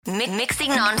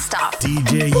Mixing non-stop.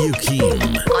 DJ UKEIM.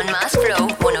 On Mass Flow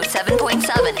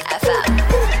 107.7 FM.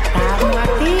 ¡Estamos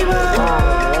activos!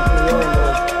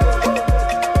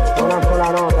 Una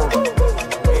sola nota.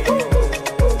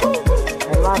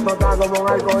 El vaso está como un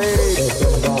arcoíris.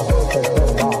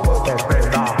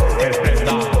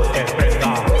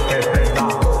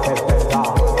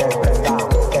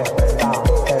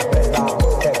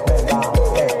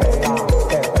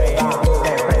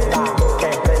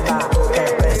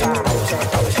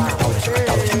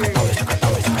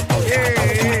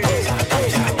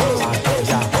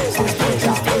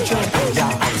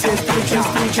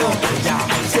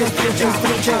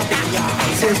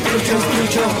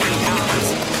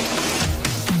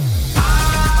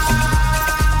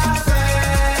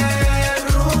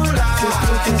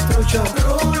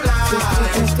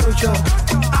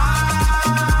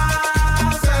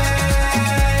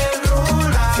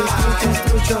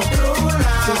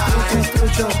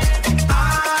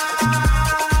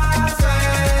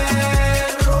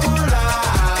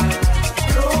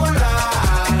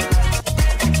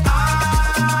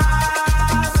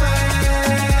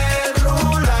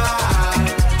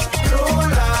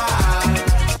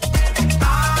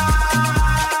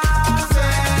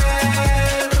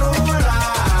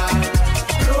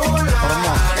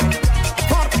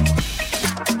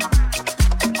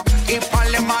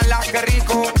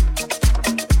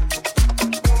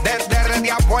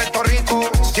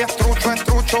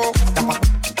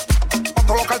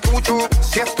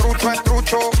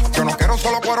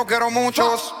 Quiero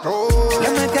muchos. Le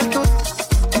metí al tu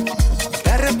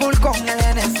de Red Bull con el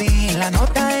NC. La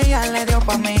nota ella le dio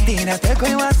pa' mí. Tírate que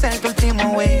iba a ser tu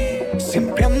último wey.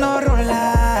 Siempre ando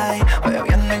rolay,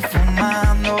 bebiendo y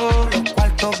fumando, los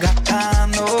cuartos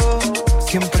gastando.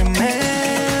 Siempre me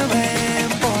ven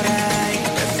por ahí,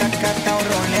 desacatado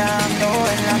roleando,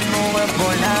 en las nubes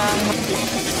volando.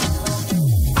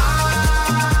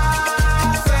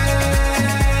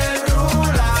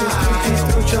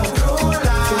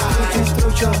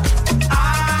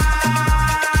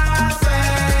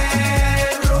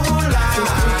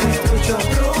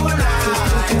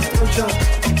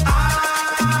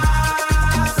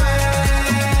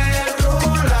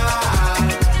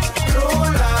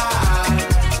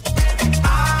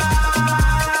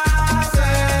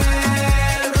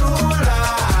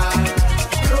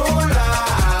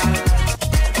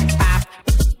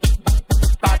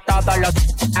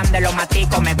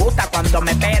 Me gusta cuando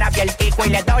me espera bien el tico y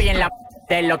le doy en la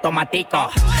del automático.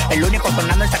 El único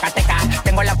sonando en Zacatecas.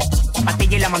 Tengo la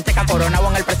pastilla y la manteca. Coronado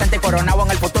en el presente y coronado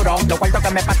en el futuro. Los cuartos que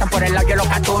me pasan por el lado yo los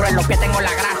capturo. En los pies tengo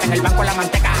la grasa, en el banco la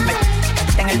manteca.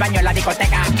 En el baño en la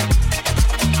discoteca.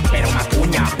 Pero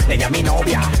Macuña, le di a mi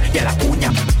novia y a la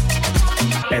cuña.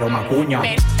 Pero Macuña,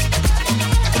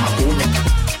 Macuña.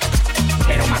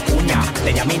 Pero Macuña,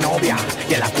 le di a mi novia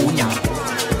y a la cuña.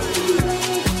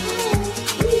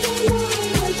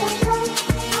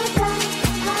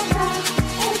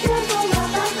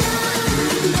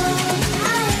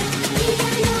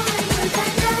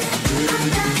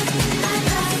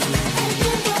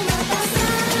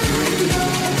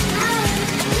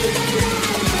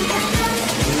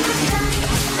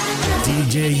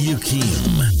 DJ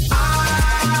UKEIM.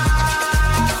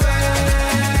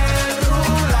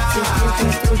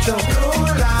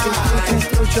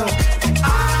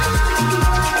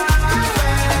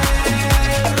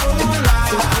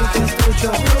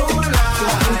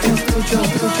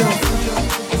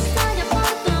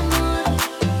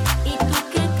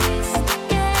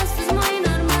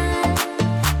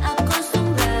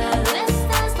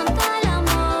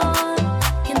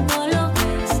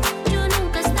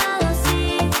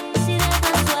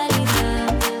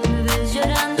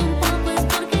 Llorando un poco es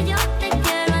porque yo te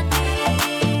quiero a ti.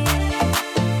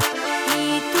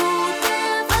 Y tú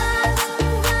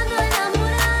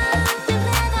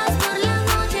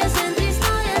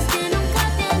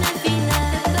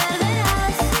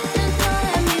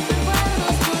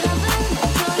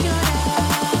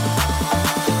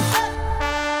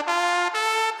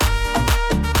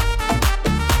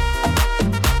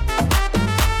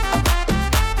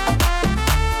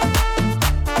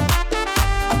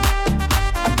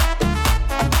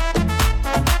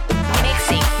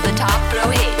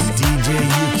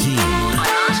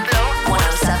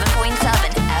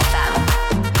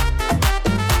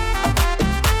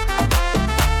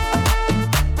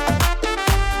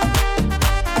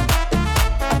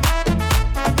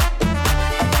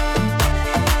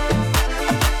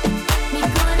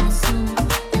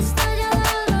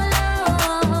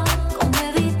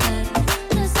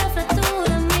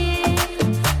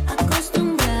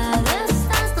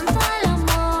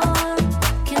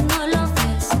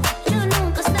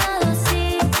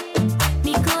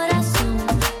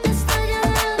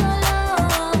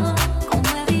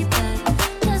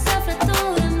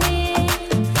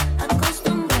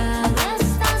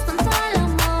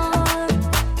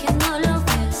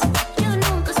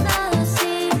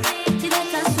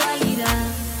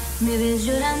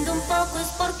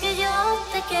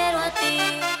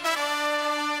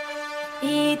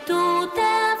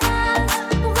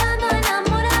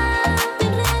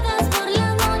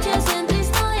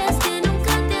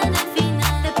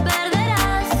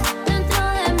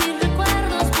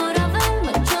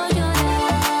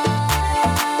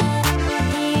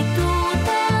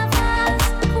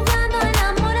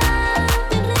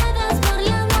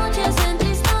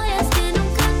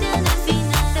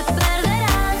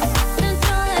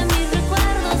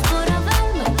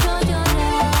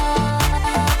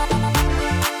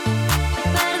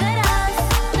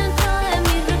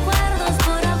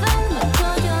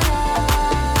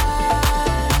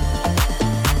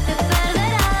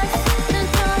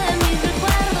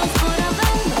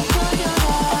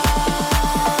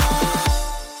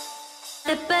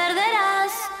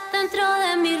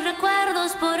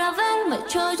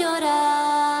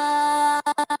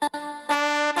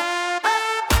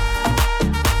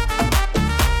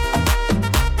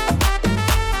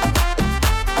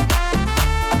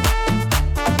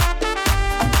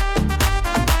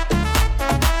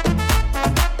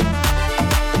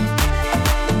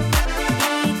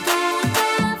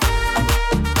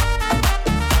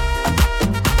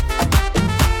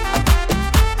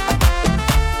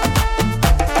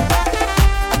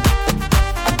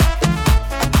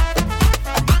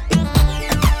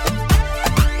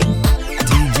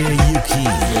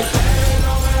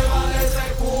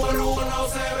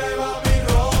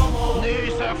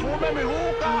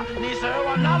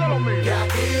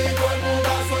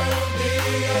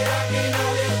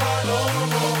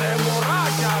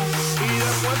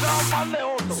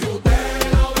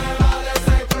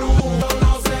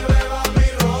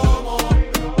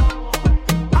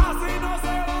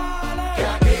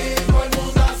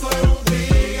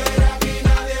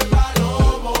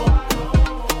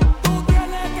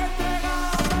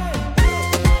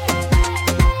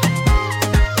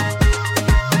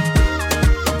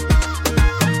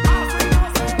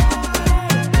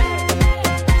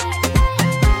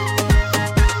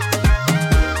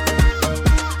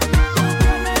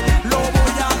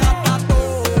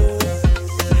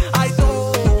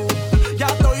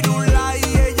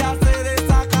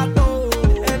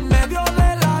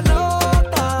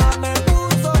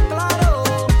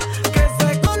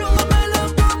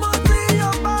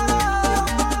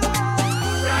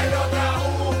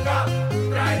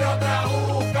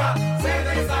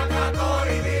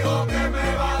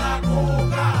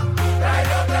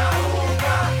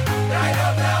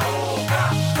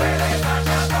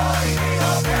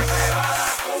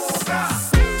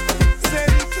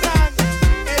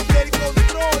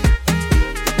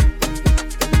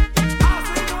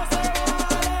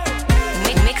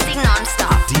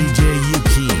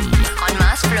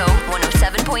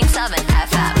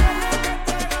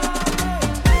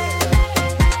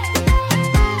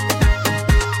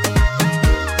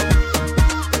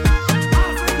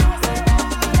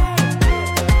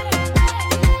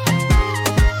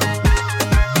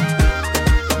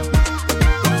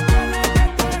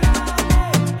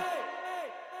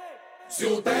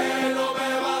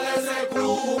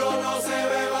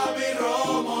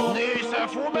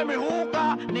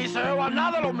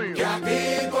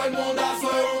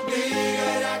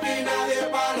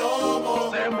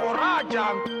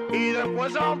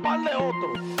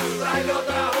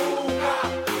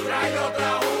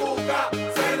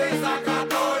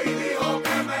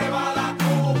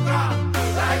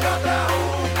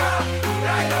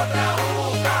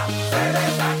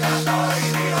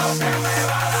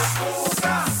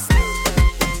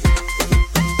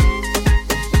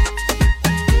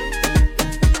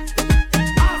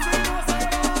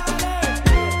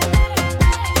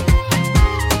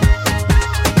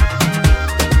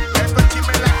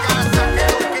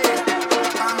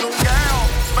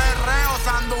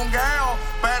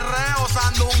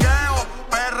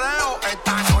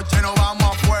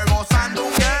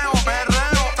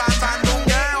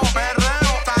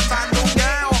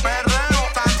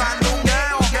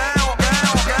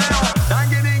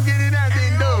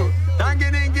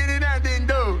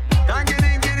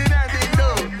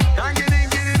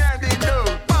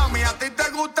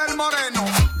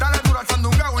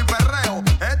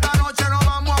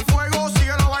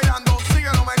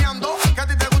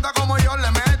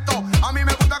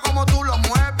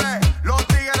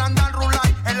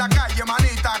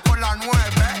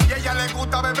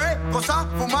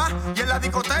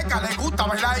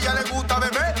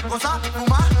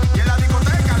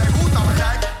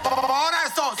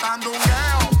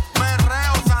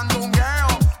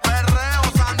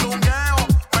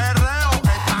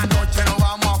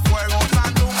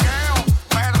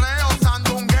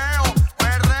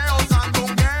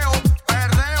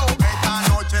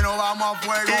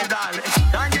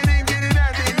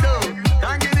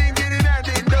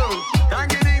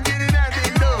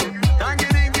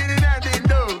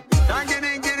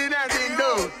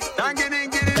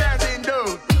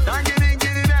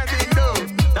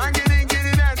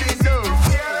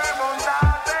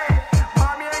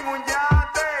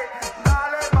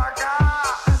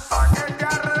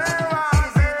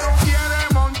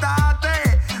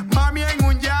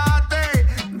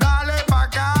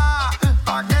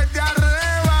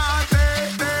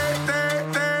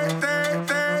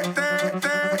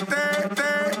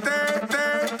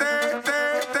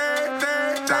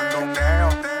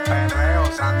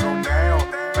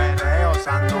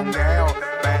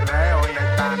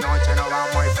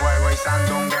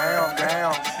sandungueo,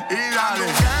 y dale.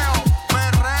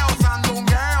 Perreo,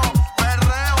 sandungueo,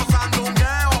 perreo,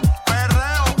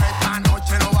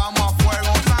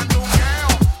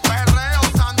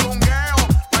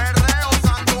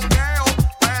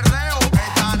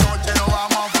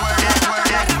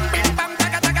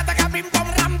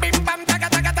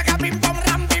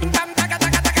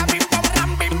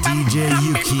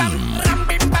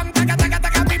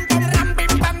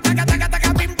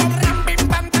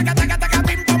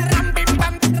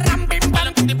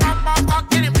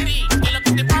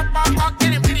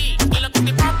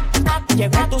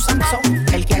 Llegó tu Sansón,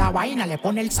 el que a la vaina le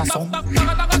pone el sazón.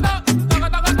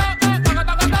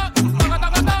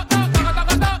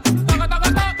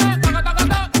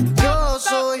 Yo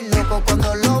soy loco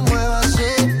cuando lo muevo así,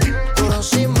 por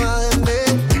encima de mí.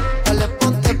 Dale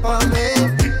ponte pa' mí,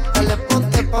 dale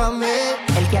ponte pa' mí.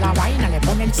 El que a la vaina le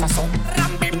pone el sazón.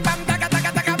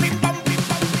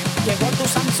 Llegó tu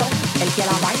Sansón, el que a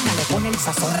la vaina le pone el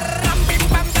sazón.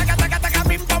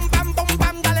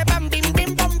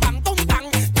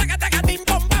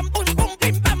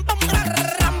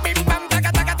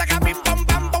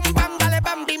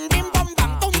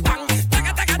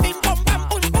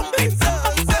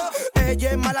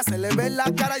 Se le ve la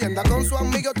cara y anda con su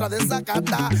amigo otra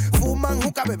desacata. Fuman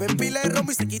juca, beben pile ron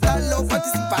y se quitan los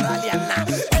panties sin pararle a nada.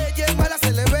 Ella es mala,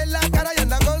 se le ve la cara y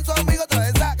anda con su amigo otra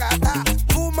desacata.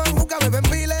 Fuman juca, beben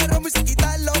pile ron y se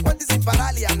quitan los panties sin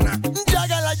pararle a nada.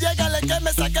 Llégale que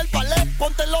me saque el palé.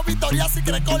 Ponte los Victoria si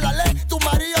crees con la ley. Tu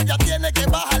marido ya tiene que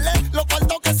bajarle. Los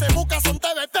cuartos que se busca son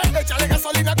TBT. Échale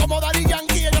gasolina como Daddy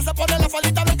Yankee. Ella se pone la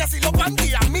faldita blanca si lo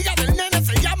panty. Amiga del nene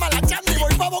se llama la Chandy.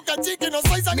 Voy pa' Boca Chica y no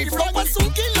soy San Francisco. Es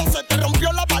un kilo, se te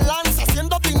rompió la balanza.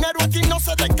 Haciendo dinero aquí no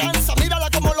se descansa. Mírala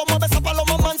como lo mueve esa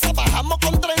paloma mansa. Bajamos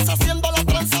con trenza haciendo la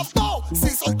tranza. Oh, si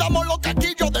soltamos los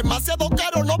caquillos, demasiado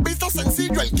caro, no visto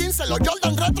sencillo. El 15, los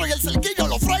Jordan Retro y el cerquillo.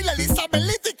 Los frailes, Elizabeth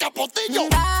Lita y Capotillo.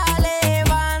 Dale,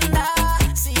 banda,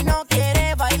 si no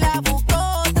quieres bailar, busca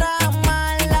otra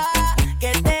mala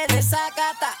que te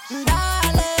desacata.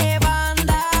 Dale,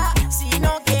 banda, si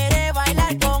no quieres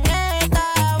bailar con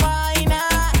esta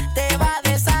vaina, te va a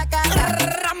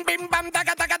desacatar. Ram, bim, bam,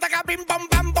 taca, taca, taca, bim, bam,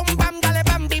 bam, bum, bam, dale,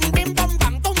 bam, bim, bim, bam,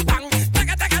 bam, tum, bam,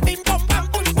 taca, taca, bim, bam, bam,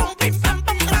 bum, bum, bim, bam,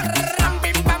 bam, ram,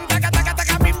 bim, bam, taca, taca,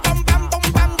 taca, bim, bam, bam, bum,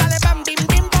 bam, dale, bam, bim,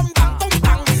 bim, bam, bam, tum,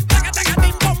 bam, taca, taca,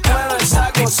 bim, bam, bam,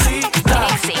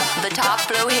 Mixing the top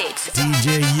flow hits.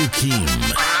 DJ UKEIM.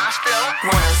 Nash Flow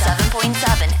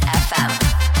 107.7 FM.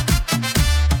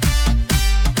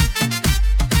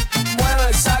 Mueve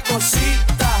esa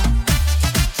cosita.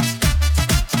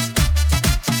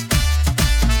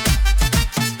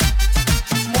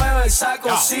 Mueve esa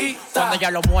cosita. Cuando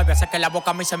ella lo mueve, hace que la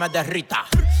boca a mí se me derrita.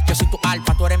 Yo soy tu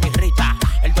alfa, tú eres mi Rita.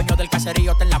 El dueño del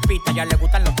caserío está en la pista. Ya le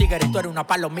gustan los tigres y tú eres una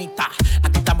palomita.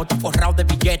 Aquí estamos todos forrados de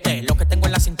billetes. Lo que tengo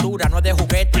en la cintura no es de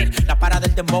juguete. La para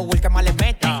del dembow, el que más le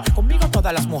mete. Conmigo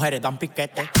todas las mujeres dan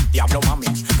piquete. Diablo mami,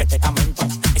 que te tamento.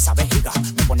 Esa vejiga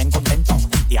me ponen contento.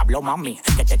 Diablo mami,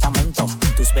 que te tamento.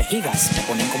 Tus vejigas me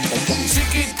ponen contento.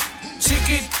 Chiquit,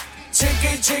 chiquit,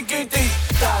 chiquit,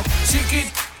 chiquitita.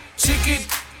 Chiquit, chiquit,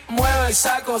 mueve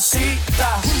esa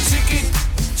cosita. Chiquit,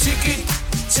 chiquit,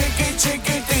 chiquit,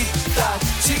 chiquitita.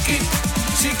 Chiquit,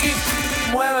 chiquit,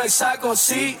 mueve esa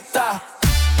cosita.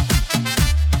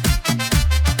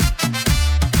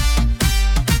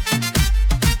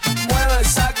 Mueve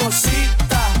esa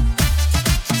cosita.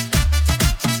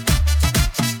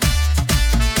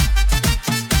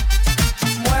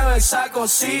 Mueve esa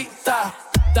cosita.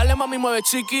 Dale mami, mueve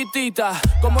chiquitita.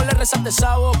 Como le resaste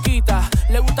esa boquita.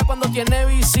 Le gusta cuando tiene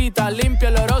visita. Limpia,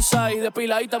 olorosa y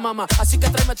depiladita, mamá. Así que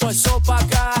tráeme todo eso pa'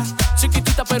 acá.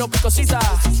 Chiquitita pero picosita.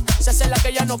 Se hace la que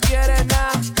ella no quiere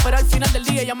nada. Pero al final del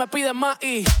día ella me pide más.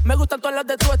 Y me gustan todas las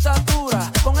de tu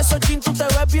estatura. Con esos jeans tú te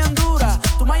ves bien dura.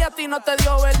 Tu malla a ti no te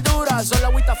dio verdura. Solo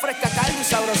agüita fresca, caldo y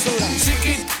sabrosura.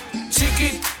 Chiquit,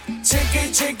 chiquit,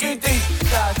 chiquit,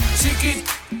 chiquitita. Chiquit,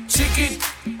 chiquit,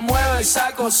 mueve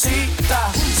esa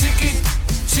cosita. Chiquit,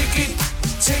 chiquit,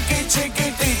 chiquit,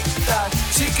 chiquitita.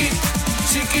 Chiquit,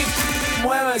 chiquit,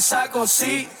 mueve esa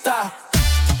cosita.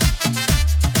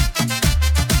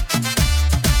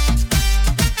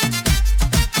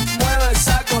 Mueve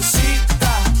esa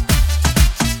cosita.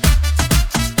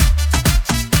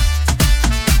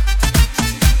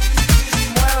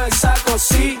 Mueve esa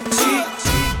cosita.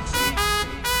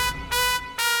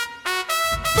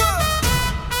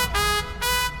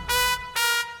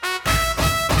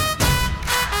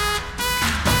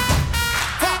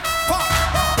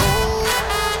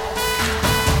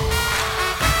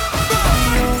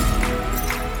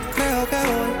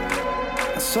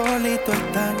 Solito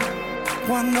estar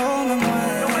cuando me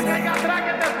muero. No me caiga atrás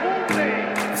que te funde.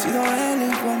 He sido el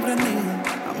incomprendido,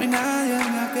 a mí nadie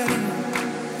me ha querido,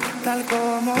 tal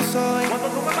como soy. Cuando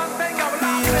tú me mantengas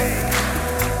hablando.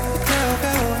 Creo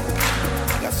que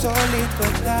voy a solito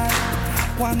estar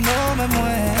cuando me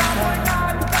muero.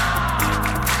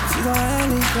 He sido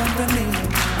el incomprendido,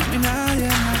 a mí nadie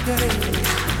me ha querido,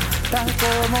 tal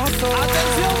como soy.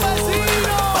 ¡Atención,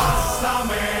 vecino!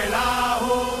 Pásame la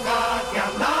juca que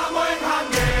andamos en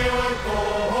jangueo y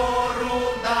cojo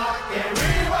ruta, que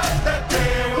viva el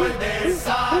teteo, el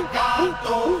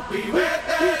desacato,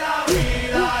 vívete la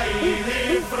vida y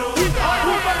disfruta.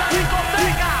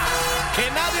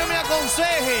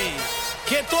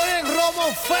 estoy en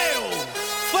romo feo.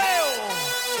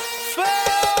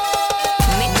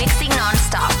 Mixing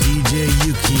non-stop. DJ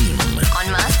UKEIM.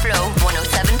 On Mass Flow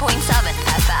 107.7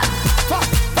 FM.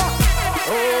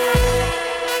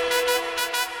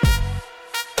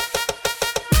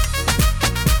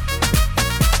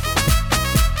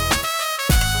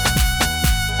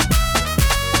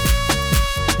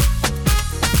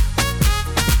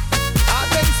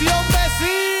 Atención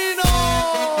vecino.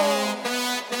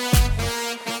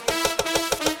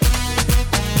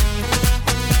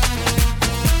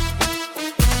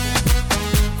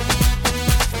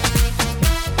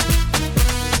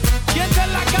 ¿Quién está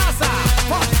en la casa?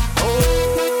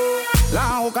 La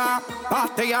juca,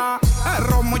 pastilla, el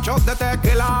ron, muchos de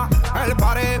tequila, el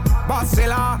pared,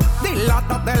 vacila,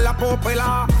 dilátate la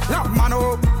pupila, las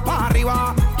manos para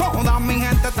arriba, toda mi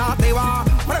gente está activa,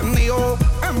 prendido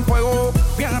en fuego,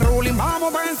 bien ruling,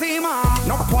 vamos por encima.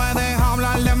 No puedes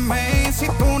hablar de mí si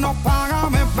tú no pagas,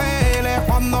 me pele.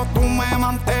 Cuando tú me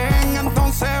mantengas,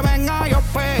 entonces venga yo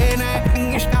pene.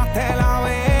 Guíscate la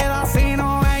veda, si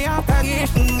no ella te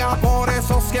guisca. Por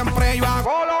eso siempre yo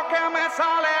hago lo que me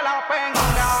sale la pena.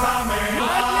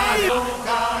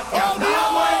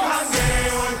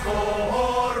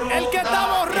 El que está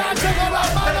borracho con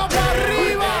las manos para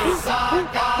arriba.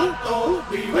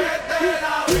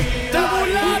 Te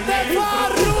burlaste,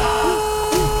 Farru.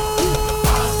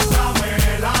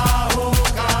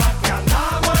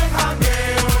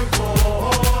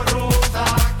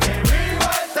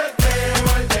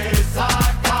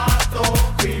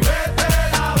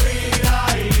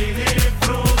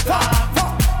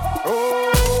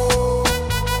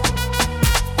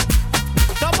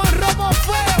 Estamos en romo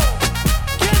feo.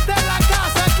 ¿Quién está en la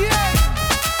casa? ¿Quién?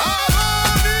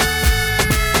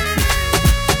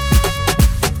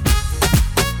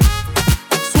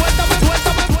 Suéltame.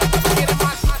 ¿Quieres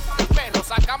más? Perro,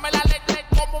 sácame la leche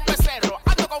como un becerro.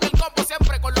 Ando con el combo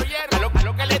siempre con los hierros. A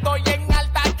lo que le doy en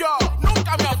alta yo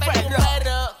nunca me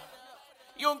aferro.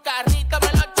 Y un carrito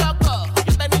me lo choco.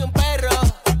 Yo tenía un perro.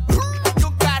 Y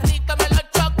un carrito me lo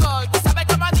choco. ¿Y tú sabes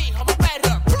cómo dijo mi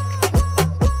perro?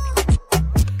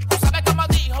 ¿Tú sabes cómo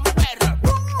dijo mi perro?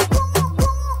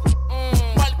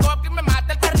 Por poco y me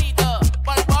mata el perrito.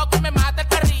 Por poco y me mata el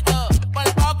perrito.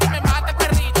 Por poco y me mata el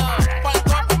perrito. Por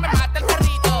poco y me mata el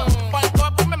perrito. Por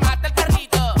poco y me mata el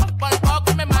perrito. Por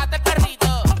poco y me mata el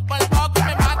perrito. Por poco y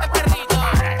me mata el perrito.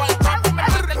 Por poco y me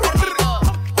mata el perrito.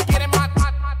 ¿Quieres más?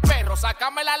 Perro,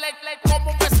 sácame la leche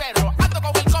como un becerro. Ando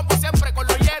con el combo siempre con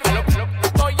los hierros.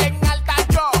 Estoy en alta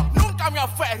yo nunca me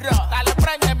aferro. Dale,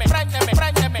 préndeme.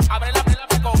 Abre la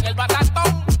con el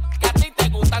batatón. Que a ti te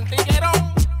gustan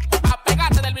tiguerón.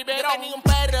 Apégate del biberón. Yo tenía un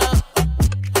perro.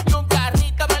 Y un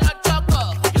carrito me lo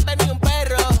choco. Yo tenía un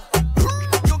perro.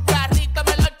 Y un carrito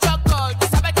me lo choco. ¿Y tú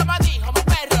sabes cómo dijo mi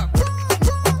perro?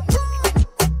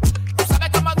 ¿Tú sabes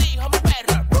cómo dijo mi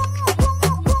perro?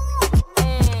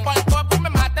 Por poco y me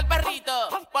mata el perrito.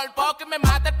 Por poco y me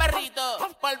mata el perrito.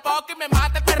 Por poco y me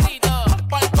mata el perrito.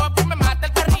 Por poco y me mata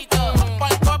el perrito.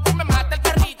 Por poco y me mata el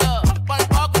perrito. Por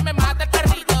poco y me mata el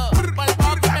perrito. Por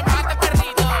poco y me mata el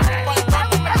perrito. Por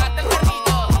poco y me mata el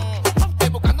perrito. Estoy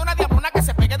buscando una diablona que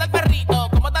se pegue del perrito.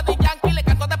 Como Daddy Yankee le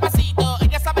canto despacito.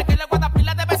 Ella sabe que le guarda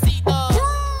pila de besitos.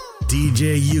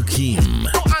 DJ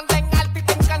UKEIM. Tú andas en alto y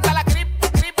te encanta la grip.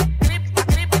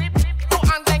 Tú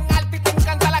andas en alto y te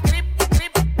encanta la grip.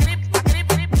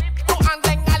 Tú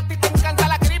andas en alto y te encanta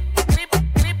la grip.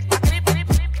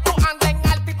 Tú andas en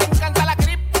alto y te encanta la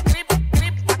grip.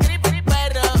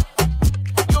 Perro.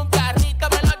 Y un carrito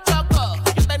me lo choco.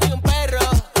 Yo tenía un perro.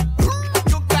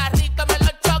 Y un carrito me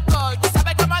lo choco. ¿Y tú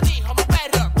sabes cómo dijo mi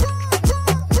perro?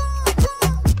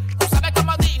 ¿Tú sabes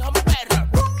cómo dijo mi perro?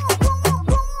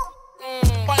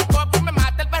 Por poco y me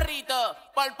mata el perrito.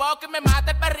 Por poco y me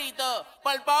mata el perrito.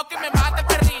 Por poco y me mata el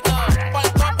perrito.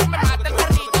 Por poco y me mata el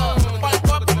perrito. Por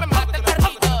poco y me mata el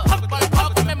perrito. Por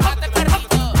poco y me mata el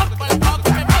perrito. Por poco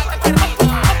y me mata el perrito.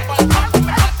 Por poco y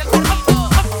me mata el perrito.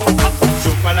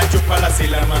 Chúpala si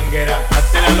la manguera.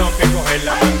 Hazte la loca y coge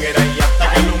la manguera. Y hasta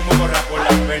que el humo corra por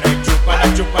las venas. Y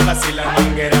chúpala si la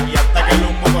manguera. Y hasta que el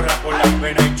humo corra por las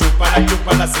venas. Y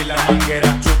chúpala si la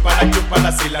manguera.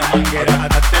 Chúpala si la manguera.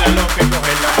 Hazte la loca y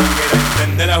coge la manguera.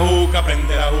 Prende la juca.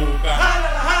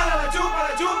 Jálala,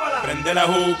 chúpala. Prende la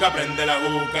juca.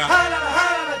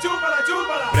 Jálala,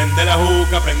 chúpala. Prende la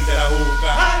juca.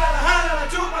 Jálala,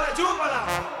 chúpala.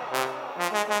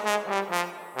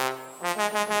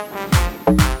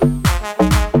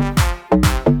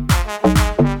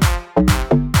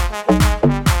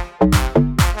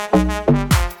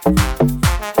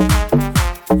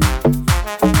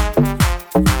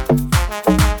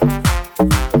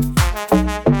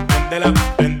 Prende la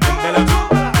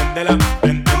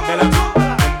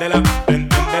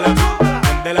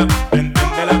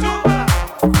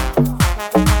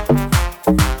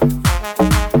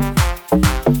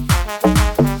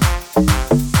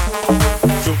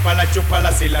chúpala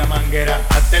así la manguera.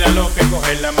 Hazte la loca y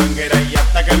coge la manguera y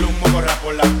hasta que el humo corra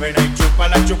por las venas. Y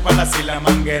chúpala, chúpala así la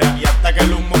manguera y hasta que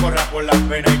el humo corra por las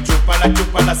venas. Y chúpala,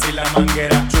 chúpala así la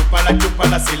manguera. Chúpala,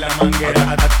 chúpala así la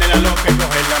manguera. Hazte la loca y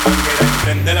coge la manguera.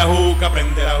 Prende la juca,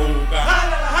 prende la juca.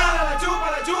 Jálala, jálala,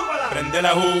 chúpala, chúpala. Prende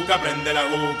la juca, prende la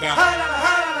juca. Jálala,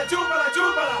 jálala, chúpala,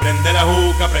 chúpala. Prende la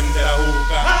juca, prende la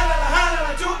juca. Jálala,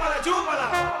 jálala, chúpala,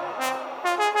 chúpala.